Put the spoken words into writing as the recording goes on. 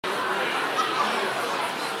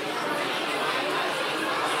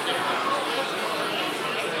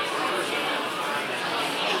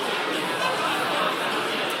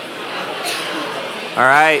All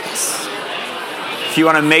right. If you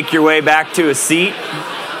want to make your way back to a seat.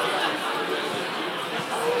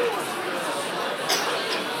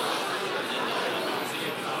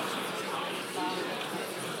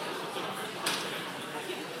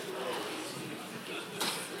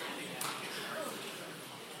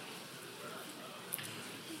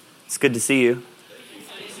 It's good to see you.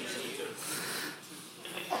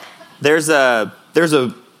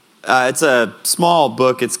 It's a small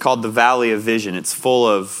book. It's called The Valley of Vision. It's full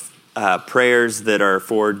of prayers that are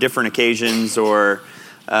for different occasions, or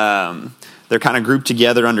they're kind of grouped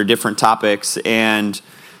together under different topics. And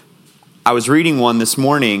I was reading one this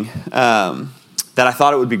morning that I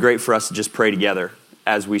thought it would be great for us to just pray together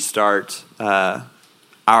as we start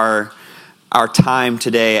our time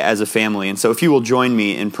today as a family. And so if you will join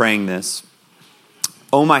me in praying this.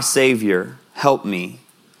 Oh, my Savior, help me.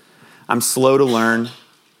 I'm slow to learn,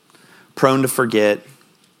 prone to forget,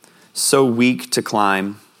 so weak to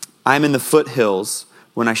climb. I'm in the foothills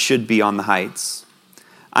when I should be on the heights.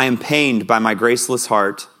 I am pained by my graceless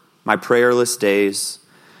heart, my prayerless days,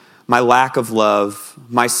 my lack of love,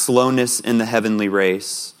 my slowness in the heavenly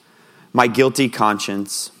race, my guilty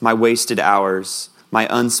conscience, my wasted hours, my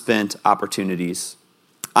unspent opportunities.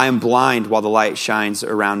 I am blind while the light shines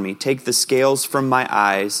around me. Take the scales from my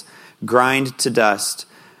eyes, grind to dust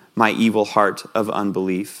my evil heart of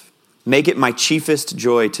unbelief. Make it my chiefest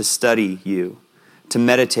joy to study you, to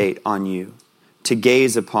meditate on you, to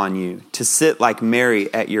gaze upon you, to sit like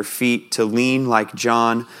Mary at your feet, to lean like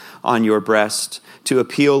John on your breast, to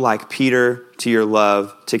appeal like Peter to your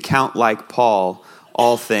love, to count like Paul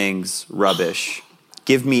all things rubbish.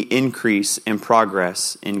 Give me increase and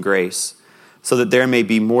progress in grace, so that there may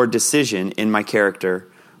be more decision in my character,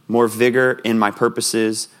 more vigor in my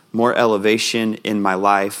purposes, more elevation in my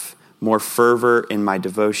life, more fervor in my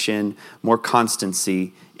devotion, more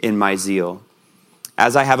constancy in my zeal.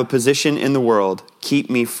 As I have a position in the world, keep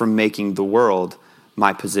me from making the world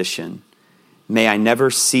my position. May I never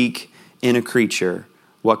seek in a creature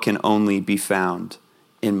what can only be found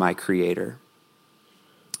in my Creator.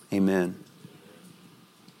 Amen.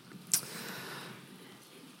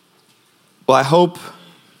 Well, I hope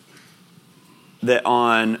that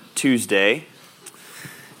on Tuesday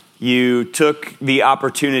you took the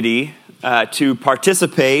opportunity to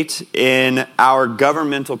participate in our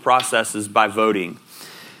governmental processes by voting.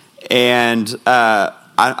 And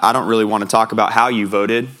I don't really want to talk about how you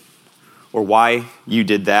voted or why you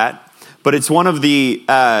did that, but it's one of the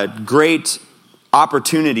great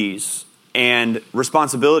opportunities and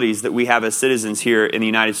responsibilities that we have as citizens here in the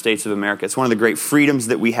United States of America. It's one of the great freedoms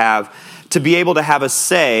that we have to be able to have a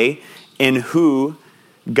say in who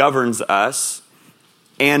governs us,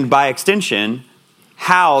 and by extension,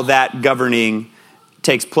 how that governing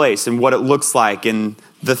takes place and what it looks like and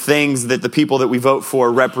the things that the people that we vote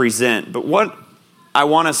for represent. But what I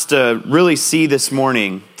want us to really see this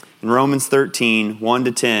morning in Romans 13,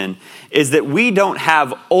 1-10, is that we don't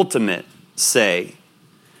have ultimate say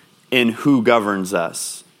in who governs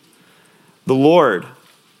us. The Lord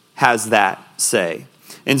has that say.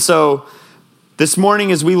 And so this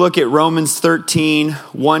morning, as we look at Romans 13,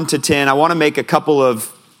 1-10, I want to make a couple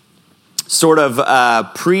of sort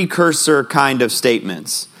of precursor kind of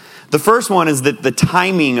statements. The first one is that the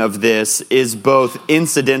timing of this is both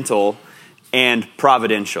incidental and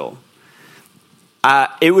providential.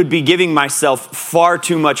 It would be giving myself far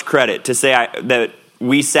too much credit to say that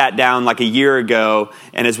we sat down like a year ago,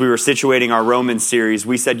 and as we were situating our Romans series,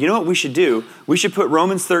 we said, you know what we should do? We should put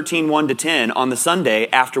Romans 13, 1-10 on the Sunday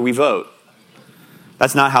after we vote.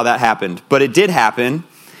 That's not how that happened, but it did happen,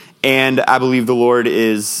 and I believe the Lord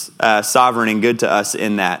is sovereign and good to us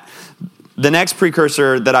in that. The next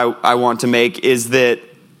precursor that I want to make is that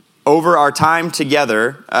over our time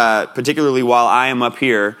together, particularly while I am up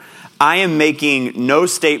here, I am making no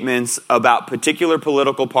statements about particular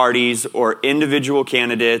political parties or individual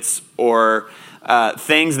candidates or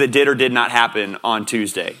things that did or did not happen on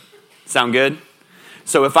Tuesday. Sound good?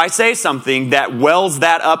 So if I say something that wells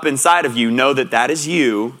that up inside of you, know that that is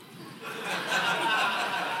you.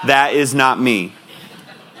 That is not me.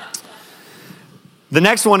 The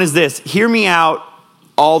next one is this. Hear me out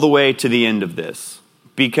all the way to the end of this,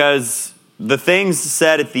 because the things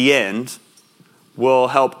said at the end will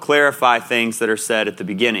help clarify things that are said at the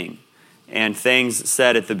beginning. And things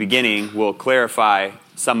said at the beginning will clarify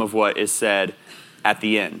some of what is said at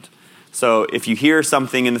the end. So if you hear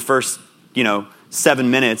something in the first,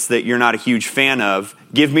 7 minutes that you're not a huge fan of,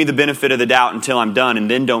 give me the benefit of the doubt until I'm done,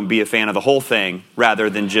 and then don't be a fan of the whole thing rather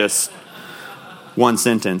than just one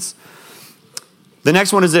sentence. The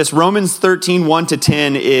next one is this. Romans 13, 1 to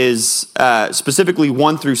 10 is, specifically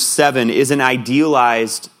 1 through 7, is an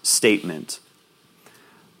idealized statement.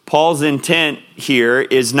 Paul's intent here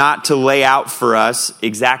is not to lay out for us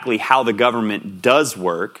exactly how the government does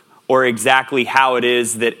work or exactly how it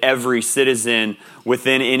is that every citizen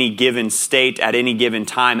within any given state at any given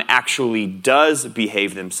time actually does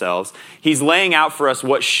behave themselves. He's laying out for us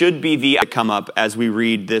what should be the come up as we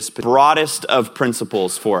read this broadest of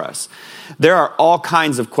principles for us. There are all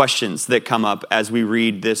kinds of questions that come up as we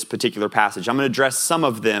read this particular passage. I'm going to address some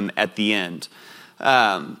of them at the end.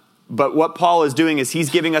 But what Paul is doing is he's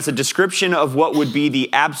giving us a description of what would be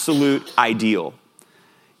the absolute ideal.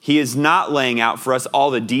 He is not laying out for us all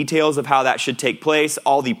the details of how that should take place,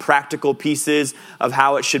 all the practical pieces of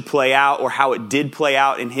how it should play out or how it did play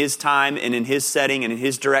out in his time and in his setting and in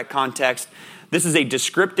his direct context. This is a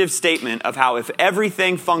descriptive statement of how if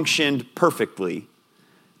everything functioned perfectly,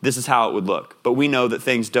 this is how it would look. But we know that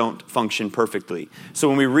things don't function perfectly. So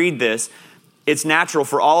when we read this, it's natural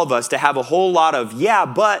for all of us to have a whole lot of yeah,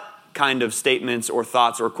 but kind of statements or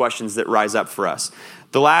thoughts or questions that rise up for us.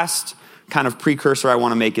 The last kind of precursor I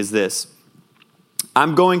want to make is this.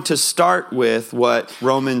 I'm going to start with what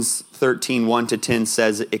Romans 13, 1 to 10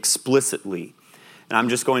 says explicitly. And I'm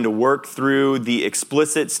just going to work through the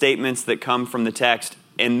explicit statements that come from the text.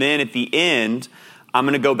 And then at the end, I'm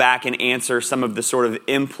going to go back and answer some of the sort of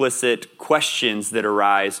implicit questions that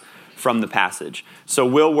arise from the passage. So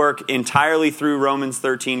we'll work entirely through Romans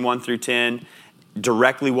 13, 1 through 10,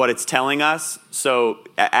 directly what it's telling us. So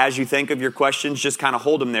as you think of your questions, just kind of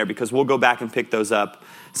hold them there because we'll go back and pick those up,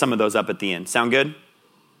 some of those up at the end. Sound good?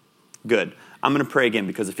 Good. I'm going to pray again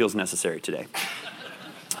because it feels necessary today.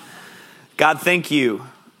 God, thank you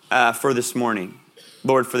for this morning.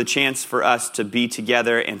 Lord, for the chance for us to be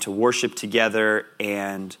together and to worship together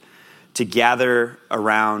and to gather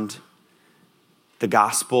around the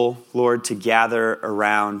gospel, Lord, to gather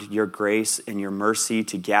around your grace and your mercy,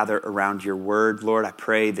 to gather around your word. Lord, I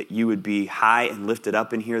pray that you would be high and lifted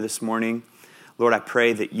up in here this morning. Lord, I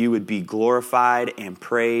pray that you would be glorified and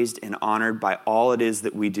praised and honored by all it is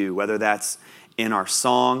that we do, whether that's in our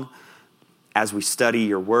song, as we study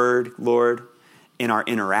your word, Lord, in our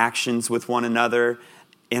interactions with one another,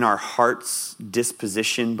 in our heart's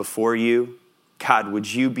disposition before you. God,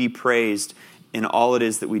 would you be praised in all it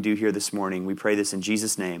is that we do here this morning. We pray this in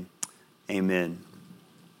Jesus' name. Amen.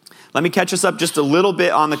 Let me catch us up just a little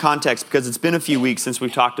bit on the context because it's been a few weeks since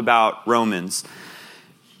we've talked about Romans.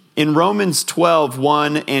 In Romans 12,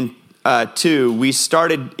 1 and 2, we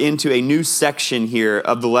started into a new section here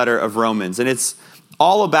of the letter of Romans. And it's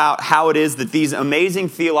all about how it is that these amazing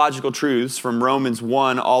theological truths from Romans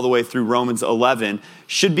 1 all the way through Romans 11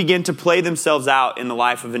 should begin to play themselves out in the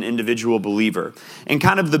life of an individual believer. And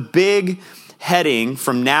kind of the big heading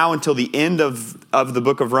from now until the end of the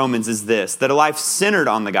book of Romans is this, that a life centered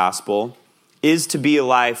on the gospel is to be a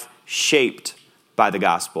life shaped by the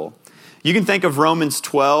gospel. You can think of Romans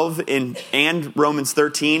 12 and Romans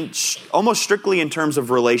 13 almost strictly in terms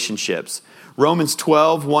of relationships. Romans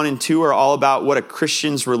 12, 1 and 2 are all about what a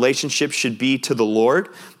Christian's relationship should be to the Lord,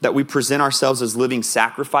 that we present ourselves as living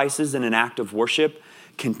sacrifices in an act of worship,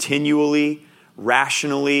 continually,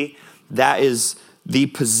 rationally. That is the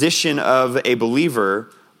position of a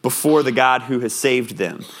believer before the God who has saved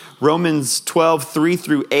them. Romans 12, 3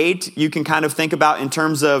 through 8, you can kind of think about in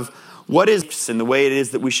terms of what is and the way it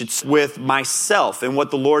is that we should with myself and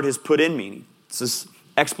what the Lord has put in me. It's this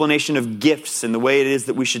explanation of gifts and the way it is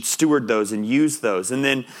that we should steward those and use those. And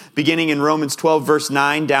then beginning in Romans 12, verse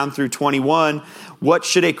 9 down through 21, what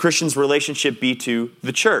should a Christian's relationship be to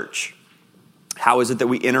the church? How is it that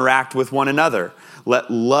we interact with one another?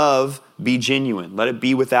 Let love be genuine. Let it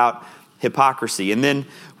be without hypocrisy. And then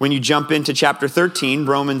when you jump into chapter 13,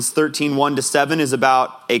 Romans 13, 1 to 7 is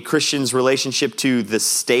about a Christian's relationship to the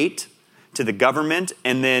state, to the government.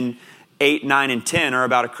 And then 8, 9, and 10 are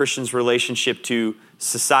about a Christian's relationship to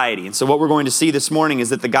society. And so what we're going to see this morning is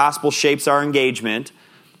that the gospel shapes our engagement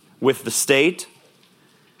with the state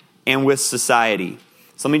and with society.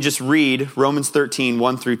 So let me just read Romans 13,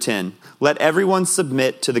 1 through 10. Let everyone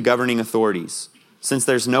submit to the governing authorities, since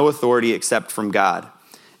there's no authority except from God.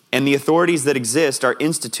 And the authorities that exist are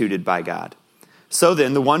instituted by God. So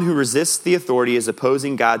then, the one who resists the authority is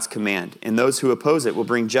opposing God's command, and those who oppose it will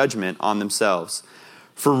bring judgment on themselves.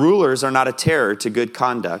 For rulers are not a terror to good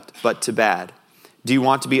conduct, but to bad. Do you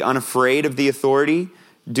want to be unafraid of the authority?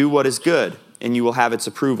 Do what is good, and you will have its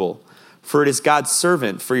approval. For it is God's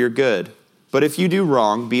servant for your good. But if you do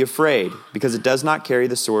wrong, be afraid, because it does not carry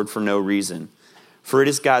the sword for no reason. For it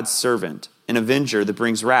is God's servant, an avenger that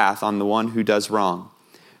brings wrath on the one who does wrong.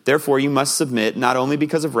 Therefore, you must submit not only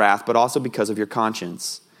because of wrath, but also because of your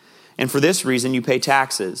conscience. And for this reason, you pay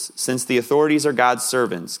taxes, since the authorities are God's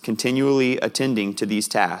servants, continually attending to these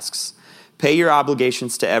tasks. Pay your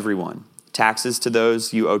obligations to everyone. Taxes to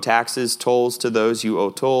those you owe taxes, tolls to those you owe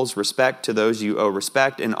tolls, respect to those you owe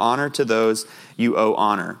respect, and honor to those you owe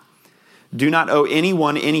honor. Do not owe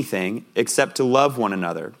anyone anything except to love one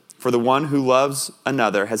another, for the one who loves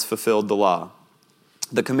another has fulfilled the law.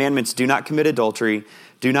 The commandments: do not commit adultery,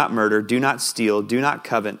 do not murder, do not steal, do not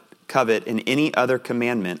covet, and any other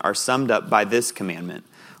commandment are summed up by this commandment: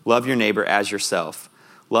 love your neighbor as yourself.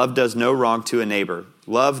 Love does no wrong to a neighbor.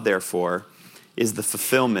 Love, therefore, is the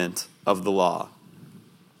fulfillment of the law.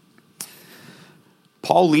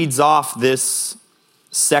 Paul leads off this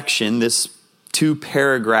section, this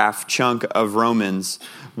 2-paragraph chunk of Romans,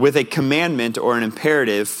 with a commandment or an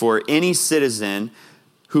imperative for any citizen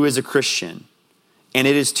who is a Christian, and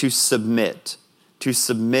it is to submit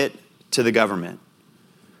to the government.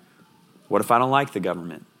 What if I don't like the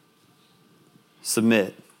government?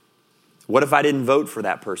 Submit. What if I didn't vote for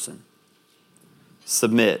that person?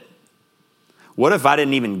 Submit. What if I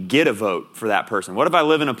didn't even get a vote for that person? What if I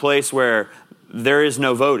live in a place where there is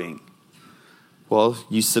no voting? Well,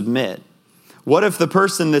 you submit. What if the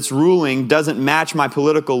person that's ruling doesn't match my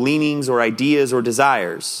political leanings or ideas or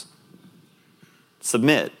desires?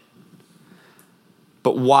 Submit.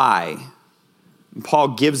 But why? Paul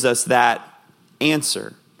gives us that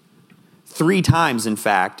answer. 3 times, in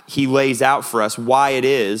fact, he lays out for us why it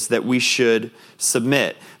is that we should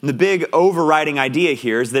submit. And the big overriding idea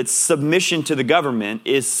here is that submission to the government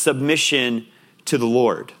is submission to the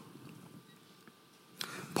Lord.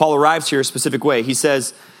 Paul arrives here a specific way. He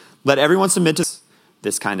says, let everyone submit to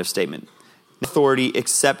this kind of statement: authority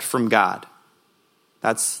except from God.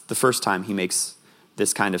 That's the first time he makes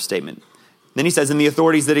this kind of statement. Then he says, and the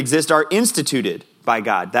authorities that exist are instituted by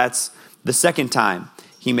God. That's the second time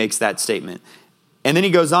he makes that statement. And then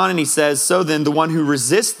he goes on and he says, so then the one who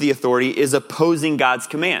resists the authority is opposing God's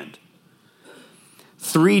command.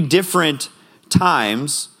 3 different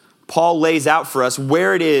times, Paul lays out for us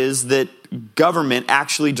where it is that government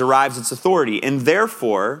actually derives its authority, and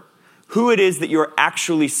therefore, who it is that you're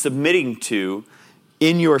actually submitting to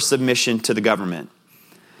in your submission to the government.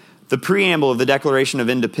 The preamble of the Declaration of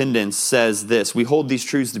Independence says this: we hold these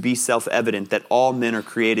truths to be self-evident, that all men are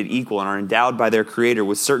created equal and are endowed by their Creator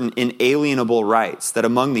with certain inalienable rights, that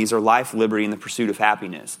among these are life, liberty, and the pursuit of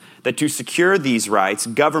happiness. That to secure these rights,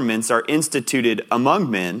 governments are instituted among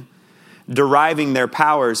men, deriving their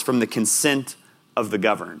powers from the consent of the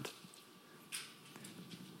governed.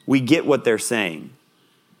 We get what they're saying,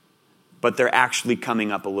 but they're actually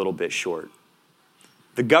coming up a little bit short.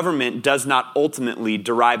 The government does not ultimately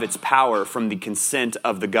derive its power from the consent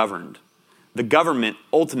of the governed. The government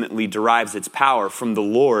ultimately derives its power from the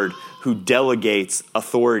Lord, who delegates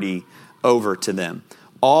authority over to them.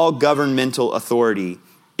 All governmental authority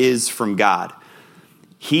is from God.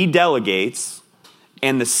 He delegates,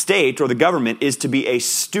 and the state or the government is to be a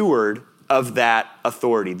steward of that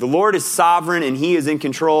authority. The Lord is sovereign, and he is in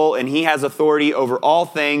control, and he has authority over all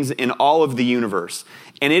things in all of the universe.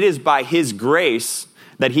 And it is by his grace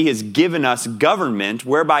that he has given us government,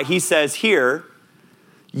 whereby he says here,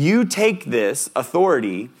 you take this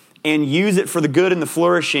authority and use it for the good and the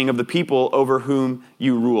flourishing of the people over whom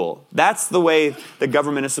you rule. That's the way the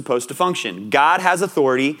government is supposed to function. God has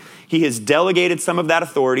authority. He has delegated some of that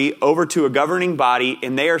authority over to a governing body,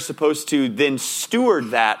 and they are supposed to then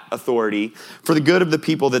steward that authority for the good of the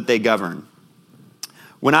people that they govern.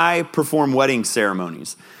 When I perform wedding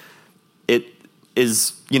ceremonies, it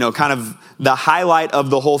is, kind of the highlight of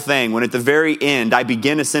the whole thing, when at the very end I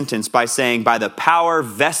begin a sentence by saying, by the power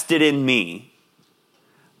vested in me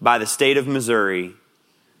by the state of Missouri,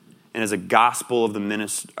 and as a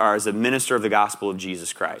minister of the gospel of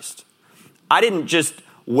Jesus Christ. I didn't just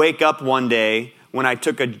wake up one day when I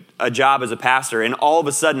took a job as a pastor and all of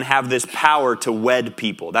a sudden have this power to wed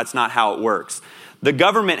people. That's not how it works. The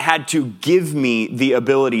government had to give me the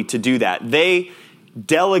ability to do that. They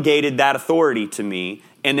delegated that authority to me,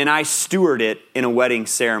 and then I steward it in a wedding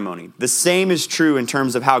ceremony. The same is true in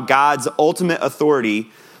terms of how God's ultimate authority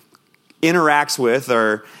interacts with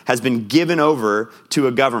or has been given over to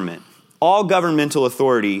a government. All governmental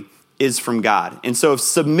authority is from God. And so if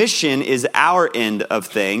submission is our end of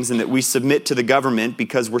things, and that we submit to the government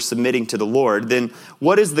because we're submitting to the Lord, then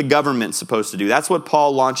what is the government supposed to do? That's what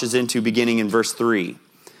Paul launches into beginning in verse 3.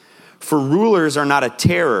 For rulers are not a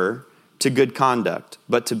terror to good conduct,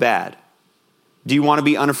 but to bad. Do you want to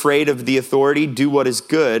be unafraid of the authority? Do what is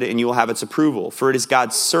good, and you will have its approval, for it is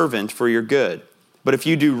God's servant for your good. But if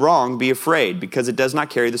you do wrong, be afraid, because it does not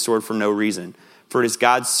carry the sword for no reason. For it is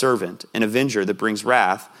God's servant, an avenger that brings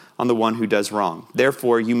wrath on the one who does wrong.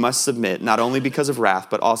 Therefore, you must submit, not only because of wrath,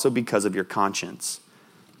 but also because of your conscience.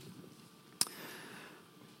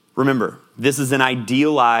 Remember, this is an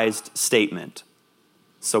idealized statement.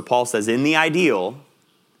 So Paul says, in the ideal,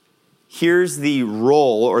 here's the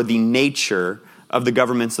role or the nature of the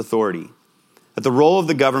government's authority. That the role of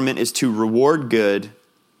the government is to reward good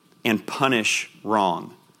and punish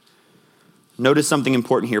wrong. Notice something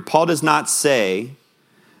important here. Paul does not say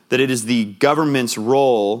that it is the government's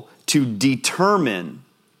role to determine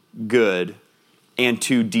good and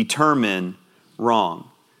to determine wrong.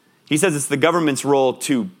 He says it's the government's role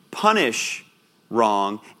to punish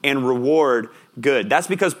wrong and reward good. That's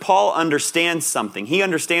because Paul understands something. He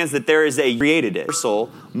understands that there is a created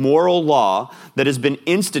universal moral law that has been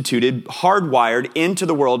instituted, hardwired into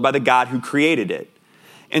the world by the God who created it.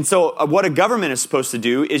 And so what a government is supposed to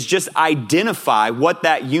do is just identify what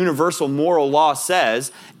that universal moral law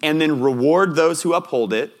says and then reward those who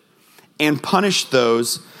uphold it and punish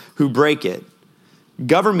those who break it.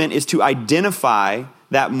 Government is to identify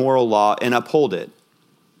that moral law and uphold it.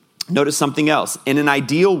 Notice something else. In an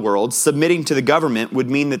ideal world, submitting to the government would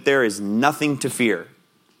mean that there is nothing to fear.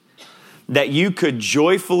 That you could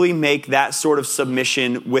joyfully make that sort of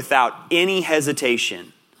submission without any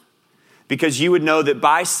hesitation. Because you would know that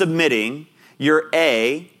by submitting, you're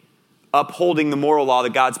A, upholding the moral law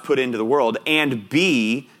that God's put into the world, and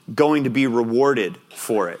B, going to be rewarded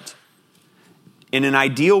for it. In an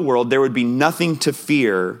ideal world, there would be nothing to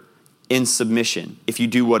fear in submission. If you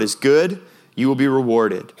do what is good, you will be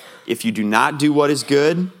rewarded. If you do not do what is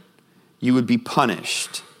good, you would be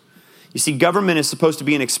punished. You see, government is supposed to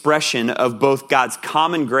be an expression of both God's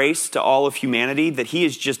common grace to all of humanity, that he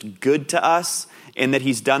is just good to us and that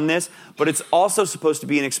he's done this, but it's also supposed to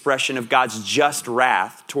be an expression of God's just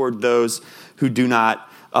wrath toward those who do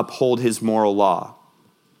not uphold his moral law.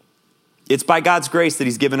 It's by God's grace that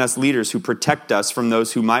he's given us leaders who protect us from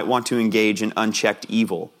those who might want to engage in unchecked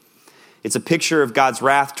evil. It's a picture of God's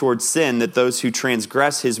wrath towards sin, that those who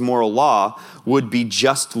transgress his moral law would be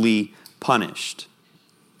justly punished.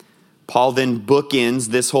 Paul then bookends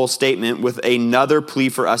this whole statement with another plea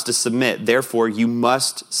for us to submit. Therefore, you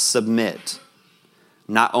must submit.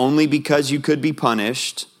 Not only because you could be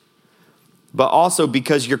punished, but also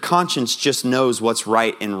because your conscience just knows what's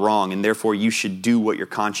right and wrong, and therefore you should do what your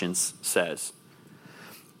conscience says.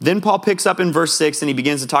 Then Paul picks up in verse 6 and he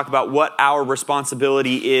begins to talk about what our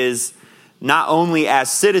responsibility is, not only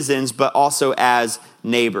as citizens, but also as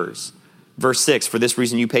neighbors. Verse 6, for this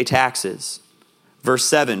reason you pay taxes. Verse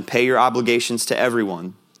 7, pay your obligations to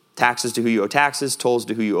everyone. Taxes to who you owe taxes, tolls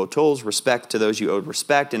to who you owe tolls, respect to those you owe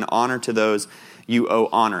respect, and honor to those you owe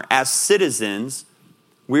honor. As citizens,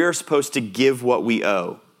 we are supposed to give what we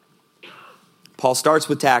owe. Paul starts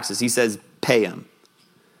with taxes. He says, pay them.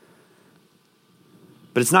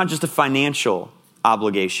 But it's not just a financial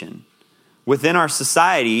obligation. Within our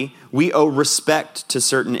society, we owe respect to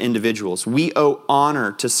certain individuals. We owe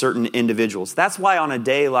honor to certain individuals. That's why on a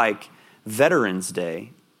day like Veterans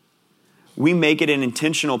Day, we make it an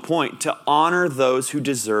intentional point to honor those who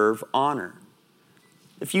deserve honor.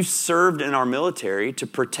 If you served in our military to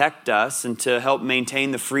protect us and to help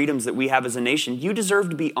maintain the freedoms that we have as a nation, you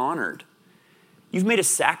deserve to be honored. You've made a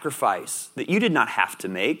sacrifice that you did not have to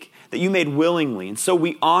make, that you made willingly. And so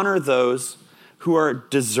we honor those who are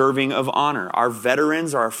deserving of honor. Our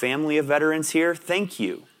veterans, our family of veterans here, thank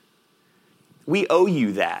you. We owe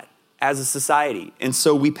you that as a society, and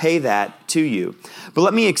so we pay that to you. But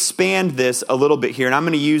let me expand this a little bit here, and I'm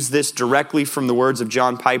going to use this directly from the words of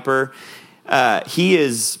John Piper. When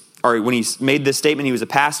he made this statement, he was a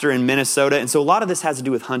pastor in Minnesota, and so a lot of this has to do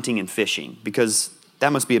with hunting and fishing, because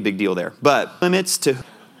that must be a big deal there. But limits to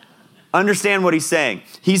understand what he's saying.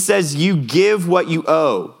 He says, you give what you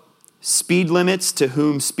owe. Speed limits to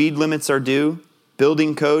whom speed limits are due.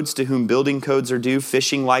 Building codes to whom building codes are due.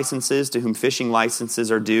 Fishing licenses to whom fishing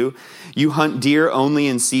licenses are due. You hunt deer only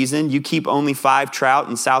in season. You keep only 5 trout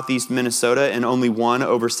in southeast Minnesota and only 1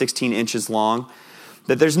 over 16 inches long.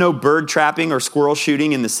 That there's no bird trapping or squirrel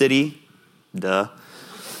shooting in the city. Duh.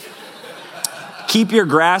 Keep your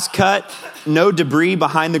grass cut. No debris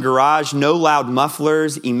behind the garage. No loud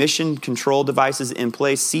mufflers. Emission control devices in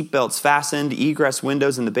place. Seatbelts fastened. Egress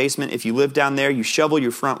windows in the basement. If you live down there, you shovel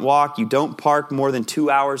your front walk. You don't park more than 2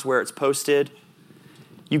 hours where it's posted.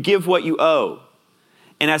 You give what you owe.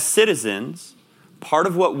 And as citizens, part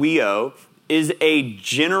of what we owe is a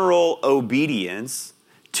general obedience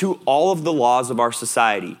to all of the laws of our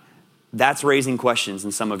society. That's raising questions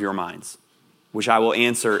in some of your minds. which I will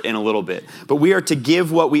answer in a little bit. But we are to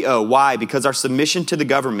give what we owe. Why? Because our submission to the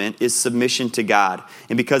government is submission to God.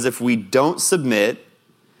 And because if we don't submit,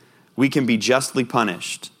 we can be justly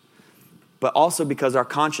punished. But also because our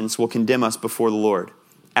conscience will condemn us before the Lord.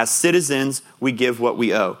 As citizens, we give what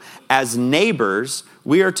we owe. As neighbors,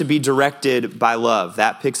 we are to be directed by love.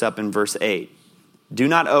 That picks up in verse 8. Do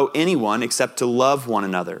not owe anyone except to love one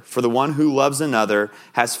another, for the one who loves another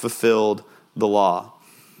has fulfilled the law.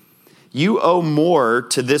 You owe more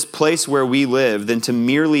to this place where we live than to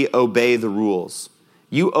merely obey the rules.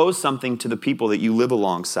 You owe something to the people that you live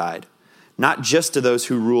alongside, not just to those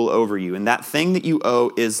who rule over you. And that thing that you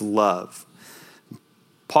owe is love.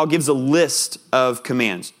 Paul gives a list of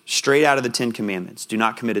commands straight out of the 10 Commandments. Do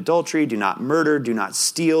not commit adultery, do not murder, do not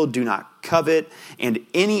steal, do not covet, and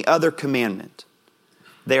any other commandment.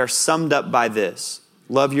 They are summed up by this: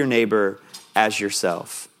 love your neighbor as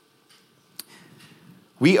yourself.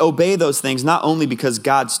 We obey those things not only because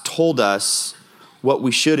God's told us what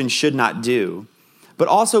we should and should not do, but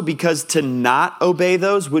also because to not obey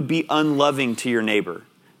those would be unloving to your neighbor.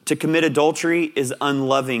 To commit adultery is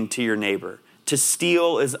unloving to your neighbor. To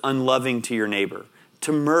steal is unloving to your neighbor.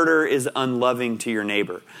 To murder is unloving to your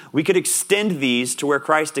neighbor. We could extend these to where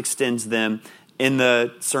Christ extends them in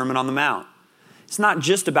the Sermon on the Mount. It's not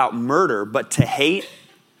just about murder, but to hate,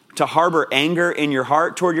 to harbor anger in your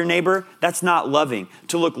heart toward your neighbor, that's not loving.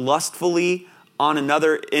 To look lustfully on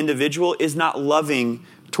another individual is not loving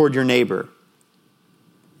toward your neighbor.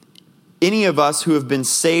 Any of us who have been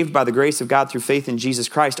saved by the grace of God through faith in Jesus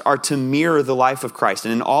Christ are to mirror the life of Christ.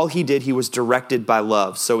 And in all he did, he was directed by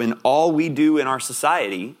love. So in all we do in our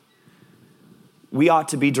society, we ought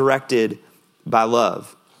to be directed by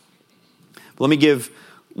love. Let me give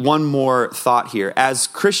one more thought here. As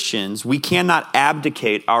Christians, we cannot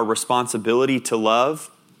abdicate our responsibility to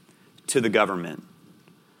love to the government.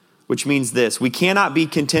 Which means this: we cannot be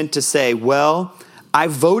content to say, well, I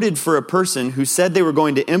voted for a person who said they were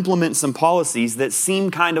going to implement some policies that seem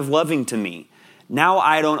kind of loving to me. Now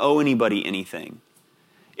I don't owe anybody anything.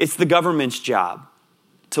 It's the government's job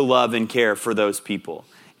to love and care for those people.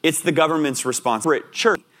 It's the government's responsibility at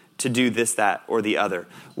church to do this, that, or the other.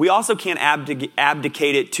 We also can't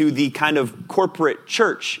abdicate it to the kind of corporate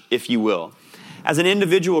church, if you will. As an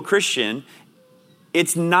individual Christian,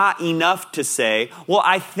 it's not enough to say, well,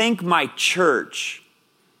 I think my church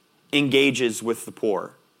engages with the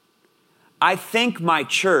poor. I think my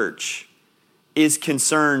church is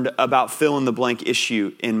concerned about fill in the blank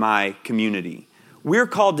issue in my community. We're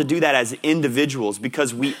called to do that as individuals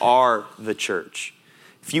because we are the church.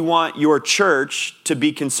 If you want your church to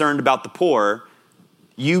be concerned about the poor,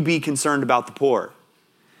 you be concerned about the poor.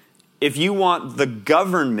 If you want the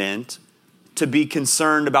government to be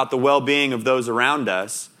concerned about the well-being of those around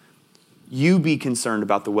us, you be concerned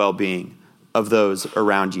about the well-being of those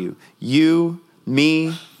around you. You,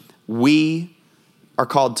 me, we are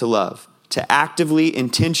called to love, to actively,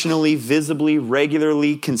 intentionally, visibly,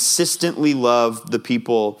 regularly, consistently love the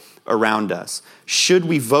people around us. Should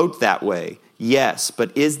we vote that way? Yes,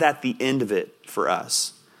 but is that the end of it for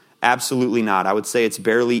us? Absolutely not. I would say it's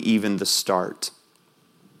barely even the start.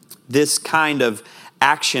 This kind of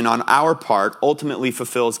action on our part ultimately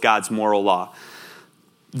fulfills God's moral law.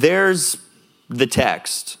 There's the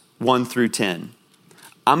text, 1 through 10.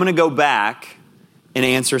 I'm going to go back and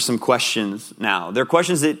answer some questions now. They're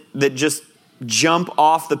questions that just jump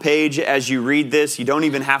off the page as you read this. You don't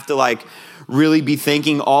even have to really be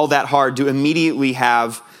thinking all that hard to immediately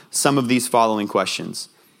have some of these following questions.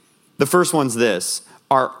 The first one's this: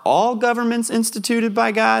 are all governments instituted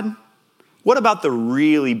by God? What about the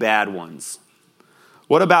really bad ones?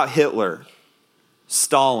 What about Hitler,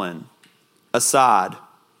 Stalin, Assad,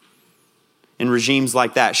 and regimes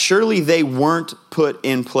like that? Surely they weren't put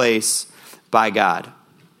in place by God.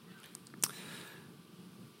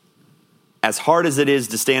 As hard as it is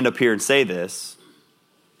to stand up here and say this,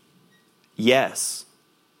 yes,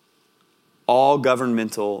 all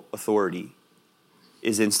governmental authority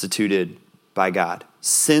is instituted by God.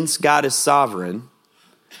 Since God is sovereign,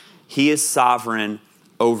 he is sovereign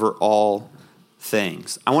over all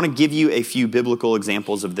things. I want to give you a few biblical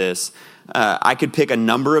examples of this. I could pick a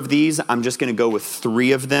number of these. I'm just going to go with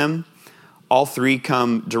 3 of them. All 3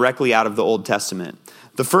 come directly out of the Old Testament.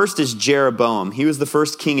 The first is Jeroboam. He was the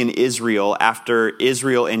first king in Israel after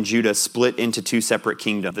Israel and Judah split into 2 separate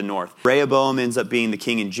kingdoms, the north. Rehoboam ends up being the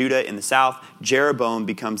king in Judah in the south. Jeroboam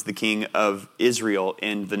becomes the king of Israel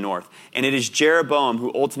in the north. And it is Jeroboam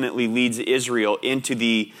who ultimately leads Israel into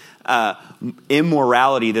the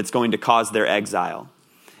immorality that's going to cause their exile.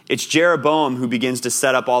 It's Jeroboam who begins to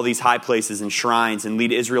set up all these high places and shrines and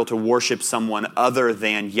lead Israel to worship someone other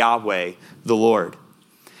than Yahweh, the Lord.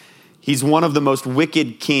 He's one of the most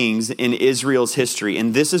wicked kings in Israel's history.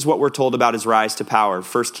 And this is what we're told about his rise to power,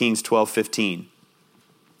 1 Kings 12:15.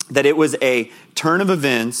 That it was a turn of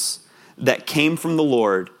events that came from the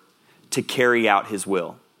Lord to carry out his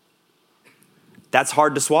will. That's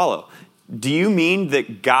hard to swallow. Do you mean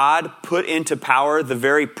that God put into power the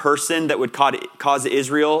very person that would cause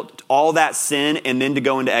Israel all that sin and then to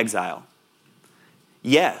go into exile?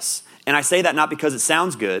 Yes. And I say that not because it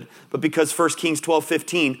sounds good, but because 1 Kings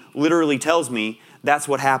 12:15 literally tells me that's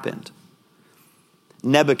what happened.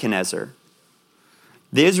 Nebuchadnezzar.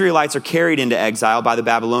 The Israelites are carried into exile by the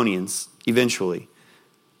Babylonians eventually.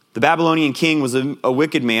 The Babylonian king was a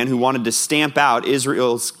wicked man who wanted to stamp out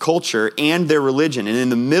Israel's culture and their religion. And in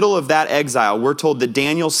the middle of that exile, we're told that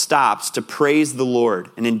Daniel stops to praise the Lord.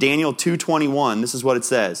 And in Daniel 2:21, this is what it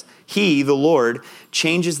says. He, the Lord,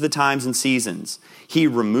 changes the times and seasons. He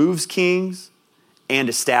removes kings and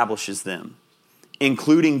establishes them,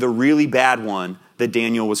 including the really bad one that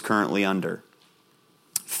Daniel was currently under.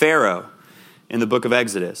 Pharaoh in the book of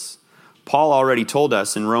Exodus. Paul already told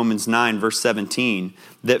us in Romans 9, verse 17,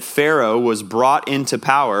 that Pharaoh was brought into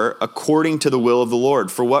power according to the will of the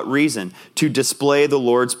Lord. For what reason? To display the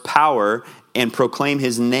Lord's power and proclaim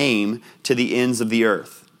his name to the ends of the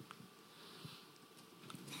earth.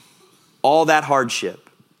 All that hardship,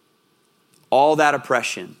 all that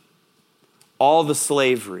oppression, all the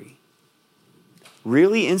slavery,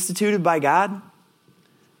 really instituted by God?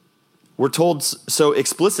 We're told so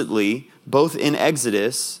explicitly, both in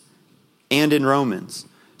Exodus and in Romans.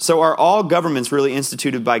 So are all governments really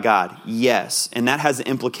instituted by God? Yes, and that has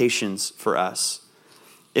implications for us.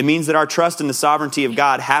 It means that our trust in the sovereignty of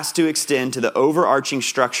God has to extend to the overarching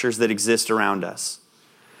structures that exist around us.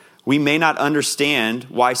 We may not understand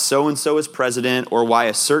why so-and-so is president or why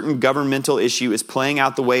a certain governmental issue is playing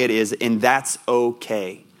out the way it is, and that's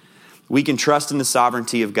okay. We can trust in the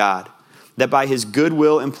sovereignty of God, that by his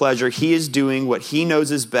goodwill and pleasure, he is doing what he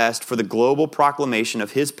knows is best for the global proclamation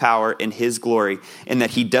of his power and his glory, and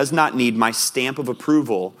that he does not need my stamp of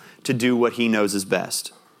approval to do what he knows is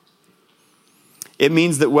best. It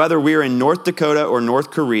means that whether we're in North Dakota or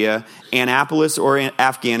North Korea, Annapolis or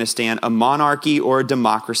Afghanistan, a monarchy or a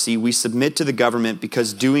democracy, we submit to the government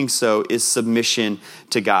because doing so is submission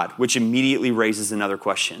to God, which immediately raises another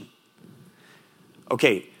question.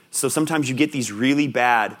 Okay, so sometimes you get these really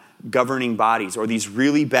bad governing bodies or these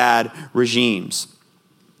really bad regimes.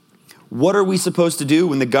 What are we supposed to do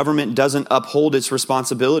when the government doesn't uphold its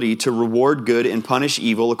responsibility to reward good and punish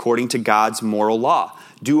evil according to God's moral law?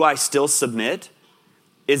 Do I still submit?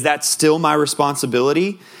 Is that still my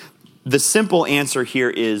responsibility? The simple answer here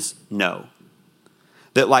is no.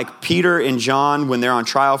 That like Peter and John, when they're on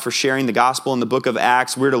trial for sharing the gospel in the book of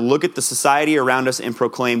Acts, we're to look at the society around us and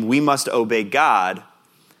proclaim we must obey God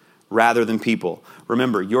rather than people.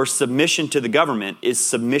 Remember, your submission to the government is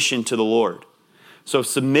submission to the Lord. So if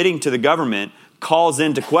submitting to the government calls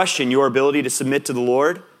into question your ability to submit to the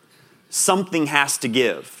Lord, something has to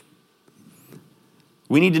give.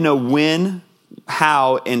 We need to know when,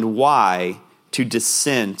 how, and why to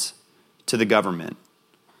dissent to the government.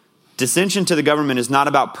 Dissension to the government is not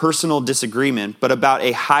about personal disagreement, but about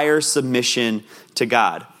a higher submission to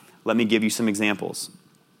God. Let me give you some examples.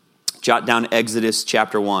 Jot down Exodus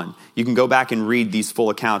chapter 1. You can go back and read these full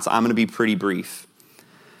accounts. I'm going to be pretty brief.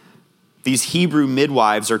 These Hebrew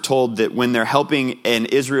midwives are told that when they're helping an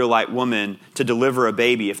Israelite woman to deliver a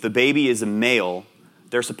baby, if the baby is a male,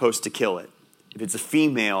 they're supposed to kill it. If it's a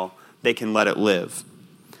female, they can let it live.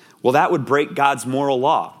 Well, that would break God's moral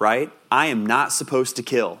law, right? I am not supposed to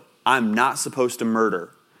kill. I'm not supposed to murder.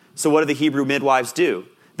 So what do the Hebrew midwives do?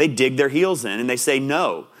 They dig their heels in and they say,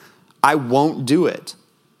 no, I won't do it.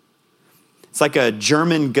 It's like a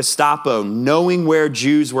German Gestapo knowing where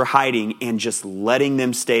Jews were hiding and just letting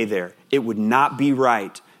them stay there. It would not be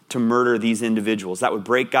right to murder these individuals. That would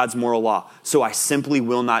break God's moral law. So I simply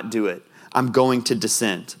will not do it. I'm going to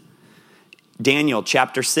dissent. Daniel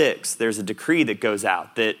chapter 6, there's a decree that goes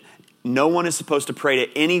out that no one is supposed to pray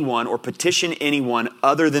to anyone or petition anyone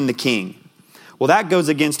other than the king. Well, that goes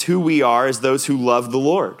against who we are as those who love the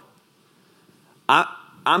Lord.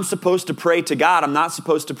 I'm supposed to pray to God. I'm not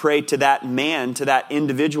supposed to pray to that man, to that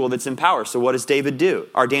individual that's in power. So what does David do,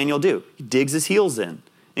 or Daniel do? He digs his heels in. And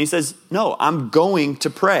he says, no, I'm going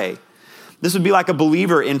to pray. This would be like a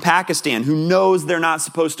believer in Pakistan who knows they're not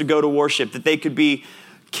supposed to go to worship, that they could be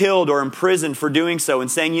killed or imprisoned for doing so, and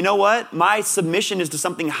saying, you know what? My submission is to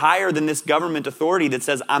something higher than this government authority that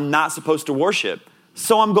says I'm not supposed to worship.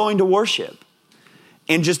 So I'm going to worship.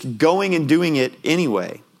 And just going and doing it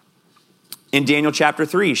anyway. In Daniel chapter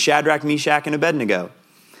 3, Shadrach, Meshach, and Abednego,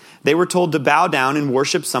 they were told to bow down and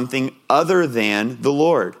worship something other than the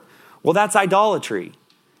Lord. Well, that's idolatry.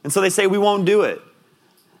 And so they say, we won't do it.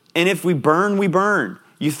 And if we burn, we burn.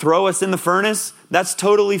 You throw us in the furnace, that's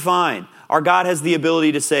totally fine. Our God has the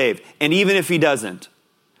ability to save. And even if he doesn't,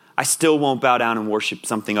 I still won't bow down and worship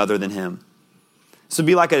something other than him. So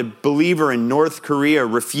be like a believer in North Korea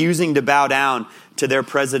refusing to bow down to their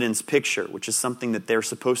president's picture, which is something that they're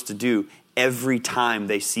supposed to do every time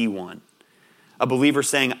they see one. A believer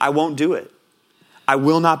saying, I won't do it. I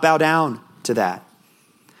will not bow down to that.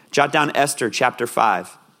 Jot down Esther chapter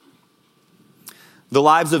 5. The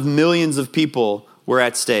lives of millions of people were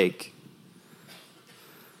at stake.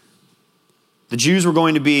 The Jews were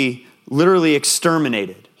going to be literally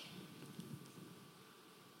exterminated.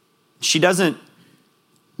 She doesn't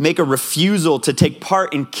make a refusal to take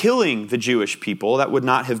part in killing the Jewish people. That would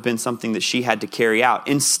not have been something that she had to carry out.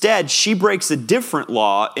 Instead, she breaks a different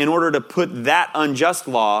law in order to put that unjust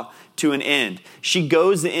law to an end. She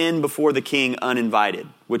goes in before the king uninvited,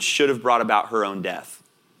 which should have brought about her own death.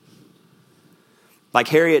 Like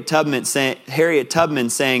Harriet Tubman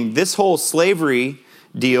saying, this whole slavery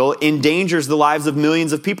deal endangers the lives of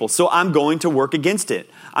millions of people, so I'm going to work against it.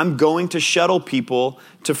 I'm going to shuttle people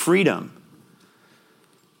to freedom.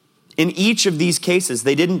 In each of these cases,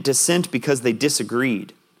 they didn't dissent because they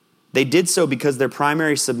disagreed. They did so because their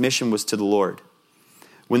primary submission was to the Lord.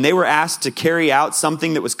 When they were asked to carry out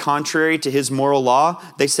something that was contrary to his moral law,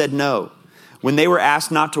 they said no. When they were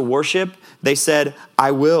asked not to worship, they said,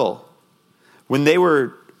 I will. When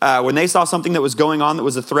they saw something that was going on that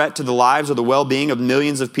was a threat to the lives or the well-being of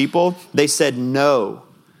millions of people, they said no.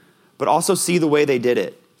 But also see the way they did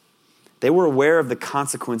it. They were aware of the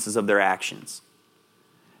consequences of their actions.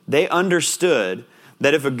 They understood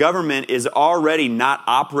that if a government is already not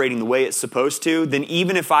operating the way it's supposed to, then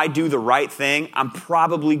even if I do the right thing, I'm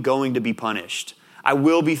probably going to be punished. I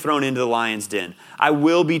will be thrown into the lion's den. I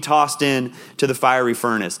will be tossed into the fiery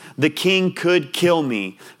furnace. The king could kill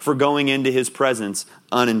me for going into his presence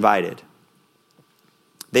uninvited.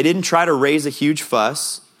 They didn't try to raise a huge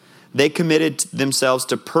fuss. They committed themselves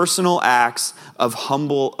to personal acts of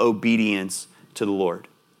humble obedience to the Lord.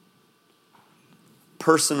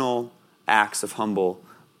 Personal acts of humble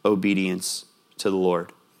obedience to the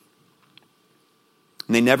Lord.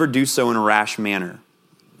 And they never do so in a rash manner.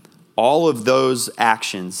 All of those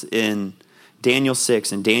actions in Daniel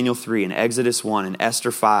 6 and Daniel 3 and Exodus 1 and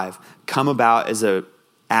Esther 5 come about as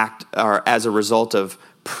a result of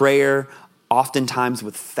prayer, oftentimes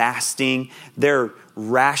with fasting. They're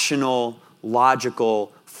rational,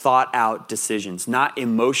 logical, thought-out decisions, not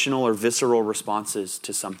emotional or visceral responses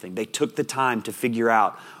to something. They took the time to figure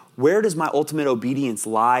out, where does my ultimate obedience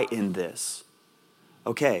lie in this?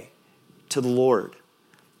 Okay, to the Lord.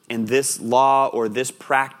 And this law or this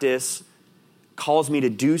practice calls me to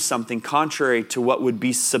do something contrary to what would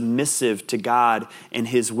be submissive to God and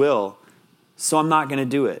his will. So I'm not going to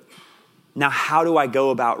do it. Now, how do I go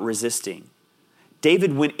about resisting?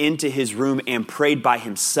 David went into his room and prayed by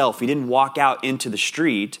himself. He didn't walk out into the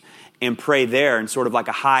street and pray there in sort of like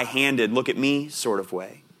a high-handed, look at me sort of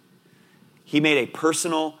way. He made a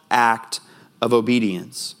personal act of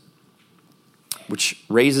obedience, which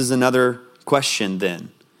raises another question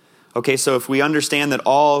then. Okay, so if we understand that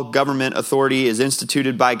all government authority is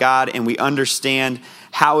instituted by God and we understand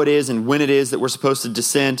how it is and when it is that we're supposed to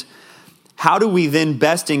dissent, how do we then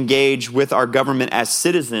best engage with our government as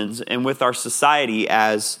citizens and with our society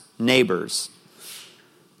as neighbors?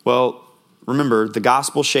 Well, remember, the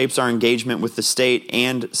gospel shapes our engagement with the state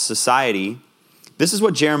and society. This is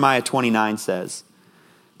what Jeremiah 29 says.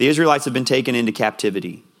 The Israelites have been taken into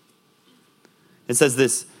captivity. It says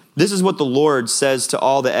this is what the Lord says to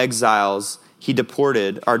all the exiles he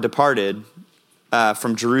departed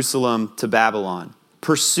from Jerusalem to Babylon.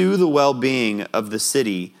 Pursue the well-being of the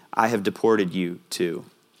city I have deported you to.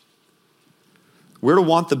 We're to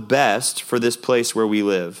want the best for this place where we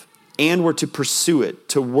live, and we're to pursue it,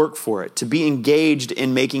 to work for it, to be engaged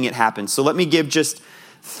in making it happen. So let me give just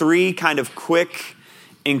 3 kind of quick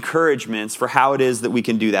encouragements for how it is that we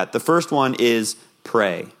can do that. The first one is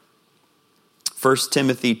pray. 1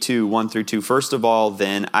 Timothy 2, 1 through 2. First of all,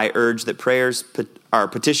 then, I urge that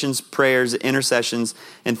petitions, prayers, intercessions,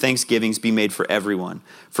 and thanksgivings be made for everyone,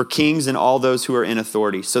 for kings and all those who are in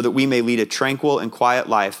authority, so that we may lead a tranquil and quiet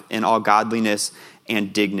life in all godliness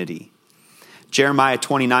and dignity. Jeremiah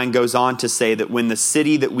 29 goes on to say that when the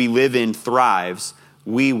city that we live in thrives,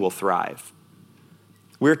 we will thrive.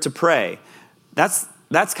 We're to pray. That's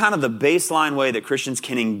kind of the baseline way that Christians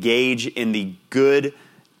can engage in the good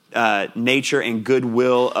nature and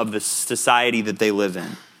goodwill of the society that they live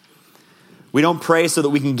in. We don't pray so that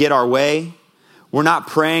we can get our way. We're not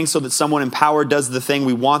praying so that someone in power does the thing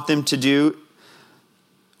we want them to do.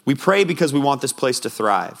 We pray because we want this place to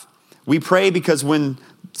thrive. We pray because when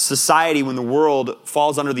the world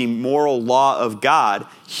falls under the moral law of God,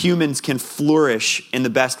 humans can flourish in the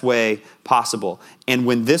best way possible. And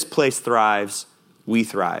when this place thrives, we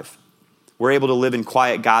thrive. We're able to live in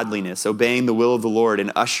quiet godliness, obeying the will of the Lord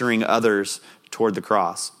and ushering others toward the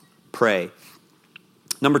cross. Pray.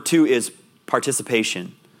 Number 2 is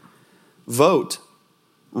participation. Vote.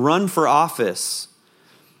 Run for office.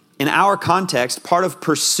 In our context, part of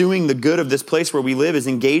pursuing the good of this place where we live is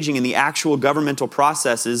engaging in the actual governmental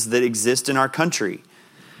processes that exist in our country.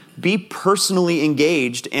 Be personally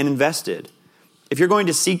engaged and invested. If you're going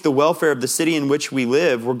to seek the welfare of the city in which we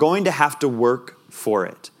live, we're going to have to work for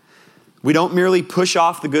it. We don't merely push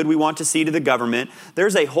off the good we want to see to the government.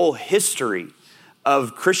 There's a whole history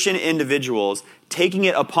of Christian individuals taking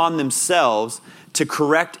it upon themselves to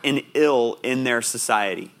correct an ill in their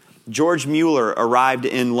society. George Mueller arrived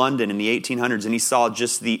in London in the 1800s, and he saw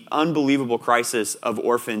just the unbelievable crisis of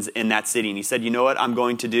orphans in that city. And he said, you know what I'm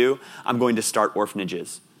going to do? I'm going to start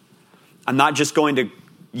orphanages. I'm not just going to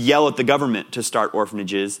yell at the government to start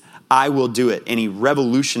orphanages. I will do it. And he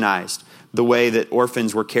revolutionized the way that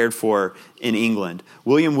orphans were cared for in England.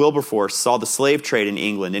 William Wilberforce saw the slave trade in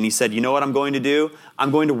England, and he said, you know what I'm going to do?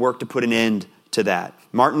 I'm going to work to put an end to that.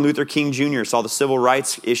 Martin Luther King Jr. saw the civil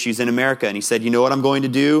rights issues in America, and he said, you know what I'm going to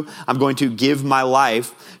do? I'm going to give my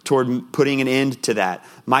life toward putting an end to that.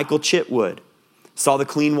 Michael Chitwood saw the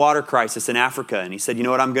clean water crisis in Africa, and he said, you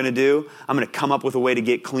know what I'm going to do? I'm going to come up with a way to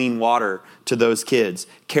get clean water to those kids.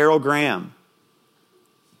 Carol Graham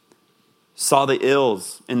saw the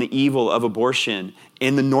ills and the evil of abortion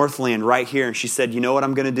in the Northland right here, and she said, you know what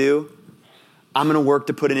I'm going to do? I'm going to work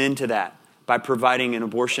to put an end to that by providing an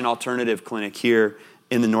abortion alternative clinic here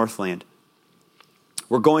in the Northland.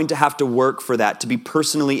 We're going to have to work for that, to be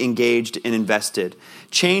personally engaged and invested.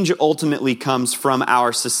 Change ultimately comes from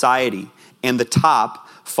our society, and the top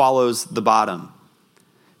follows the bottom.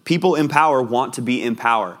 People in power want to be in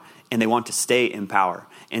power, and they want to stay in power.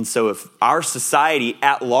 And so if our society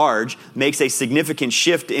at large makes a significant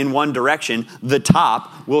shift in one direction, the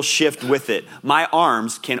top will shift with it. My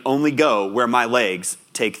arms can only go where my legs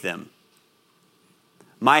take them.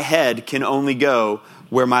 My head can only go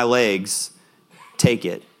where my legs take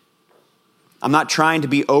it. I'm not trying to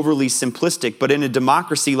be overly simplistic, but in a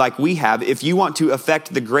democracy like we have, if you want to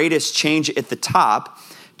affect the greatest change at the top,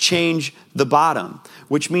 change the bottom,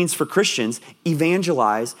 which means for Christians,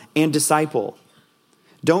 evangelize and disciple.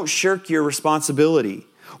 Don't shirk your responsibility.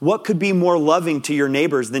 What could be more loving to your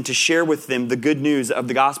neighbors than to share with them the good news of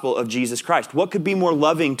the gospel of Jesus Christ? What could be more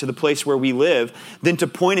loving to the place where we live than to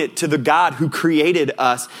point it to the God who created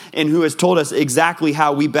us and who has told us exactly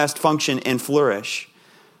how we best function and flourish?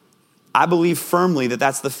 I believe firmly that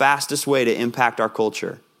that's the fastest way to impact our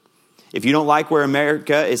culture. If you don't like where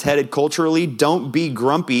America is headed culturally, don't be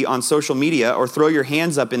grumpy on social media or throw your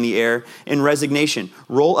hands up in the air in resignation.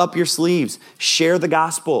 Roll up your sleeves, share the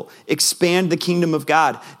gospel, expand the kingdom of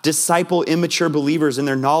God, disciple immature believers in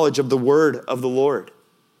their knowledge of the word of the Lord.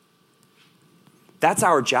 That's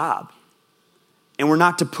our job. And we're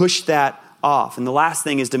not to push that off. And the last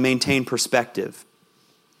thing is to maintain perspective.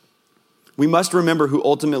 We must remember who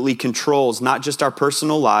ultimately controls not just our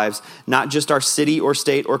personal lives, not just our city or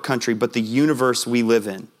state or country, but the universe we live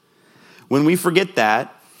in. When we forget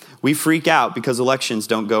that, we freak out because elections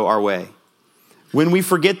don't go our way. When we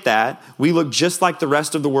forget that, we look just like the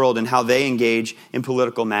rest of the world in how they engage in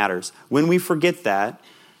political matters. When we forget that,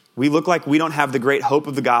 we look like we don't have the great hope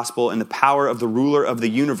of the gospel and the power of the ruler of the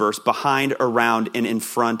universe behind, around, and in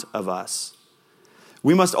front of us.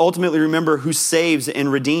 We must ultimately remember who saves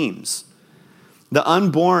and redeems. The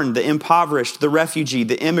unborn, the impoverished, the refugee,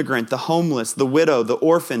 the immigrant, the homeless, the widow, the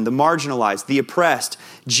orphan, the marginalized, the oppressed.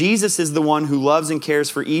 Jesus is the one who loves and cares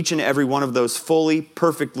for each and every one of those fully,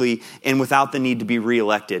 perfectly, and without the need to be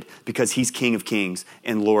reelected because he's King of Kings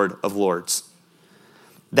and Lord of Lords.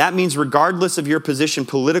 That means regardless of your position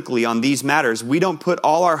politically on these matters, we don't put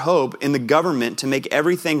all our hope in the government to make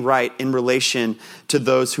everything right in relation to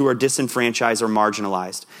those who are disenfranchised or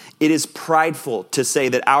marginalized. It is prideful to say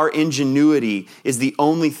that our ingenuity is the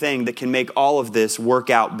only thing that can make all of this work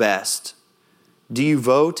out best. Do you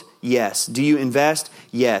vote? Yes. Do you invest?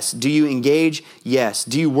 Yes. Do you engage? Yes.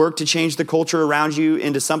 Do you work to change the culture around you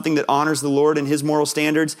into something that honors the Lord and his moral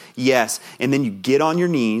standards? Yes. And then you get on your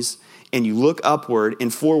knees and you look upward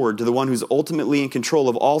and forward to the one who's ultimately in control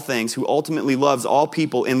of all things, who ultimately loves all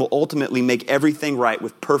people and will ultimately make everything right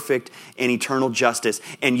with perfect and eternal justice.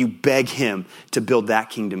 And you beg him to build that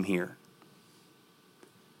kingdom here.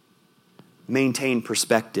 maintain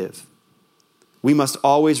perspective. We must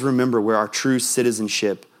always remember where our true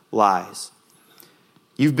citizenship lies.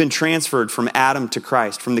 You've been transferred from Adam to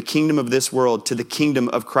Christ, from the kingdom of this world to the kingdom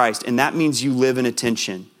of Christ, and that means you live in a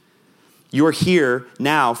tension. You're here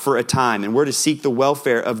now for a time, and we're to seek the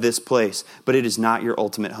welfare of this place, but it is not your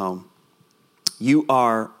ultimate home. You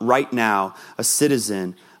are right now a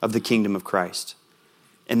citizen of the kingdom of Christ.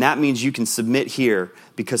 And that means you can submit here,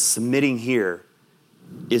 because submitting here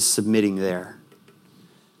is submitting there.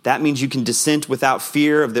 That means you can dissent without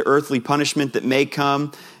fear of the earthly punishment that may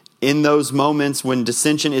come in those moments when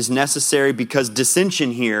dissension is necessary, because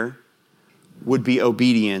dissension here would be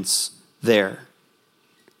obedience there.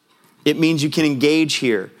 It means you can engage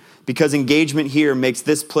here, because engagement here makes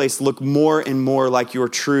this place look more and more like your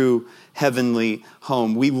true heavenly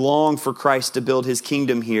home. We long for Christ to build his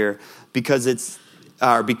kingdom here because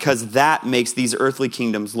that makes these earthly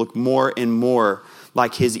kingdoms look more and more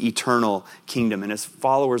like his eternal kingdom. And as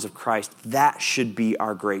followers of Christ, that should be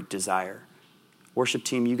our great desire. Worship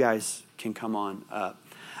team, you guys can come on up.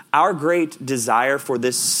 Our great desire for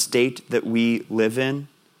this state that we live in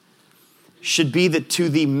should be that to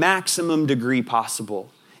the maximum degree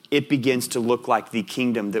possible, it begins to look like the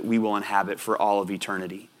kingdom that we will inhabit for all of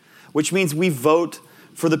eternity. Which means we vote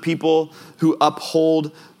for the people who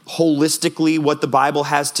uphold holistically what the Bible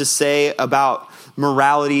has to say about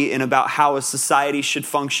morality and about how a society should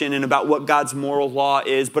function and about what God's moral law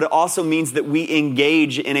is. But it also means that we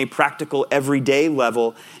engage in a practical everyday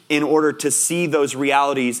level in order to see those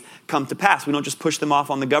realities come to pass. We don't just push them off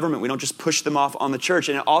on the government. We don't just push them off on the church.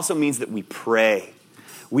 And it also means that we pray.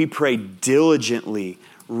 We pray diligently,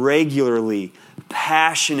 regularly,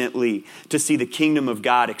 passionately to see the kingdom of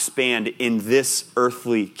God expand in this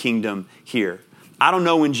earthly kingdom here. I don't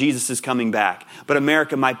know when Jesus is coming back, but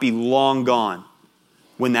America might be long gone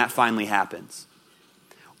when that finally happens.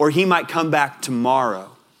 Or he might come back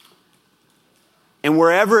tomorrow. And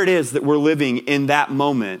wherever it is that we're living in that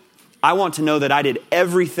moment, I want to know that I did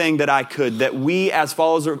everything that I could, that we as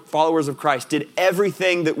followers of Christ did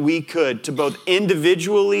everything that we could to both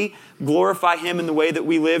individually glorify him in the way that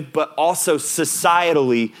we lived, but also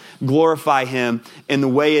societally glorify him in the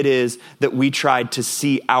way it is that we tried to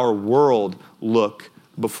see our world look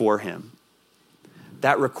before him.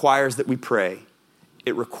 That requires that we pray.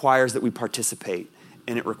 It requires that we participate,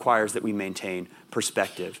 and it requires that we maintain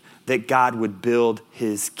perspective, that God would build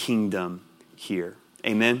his kingdom here.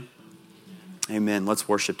 Amen? Amen. Let's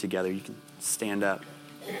worship together. You can stand up.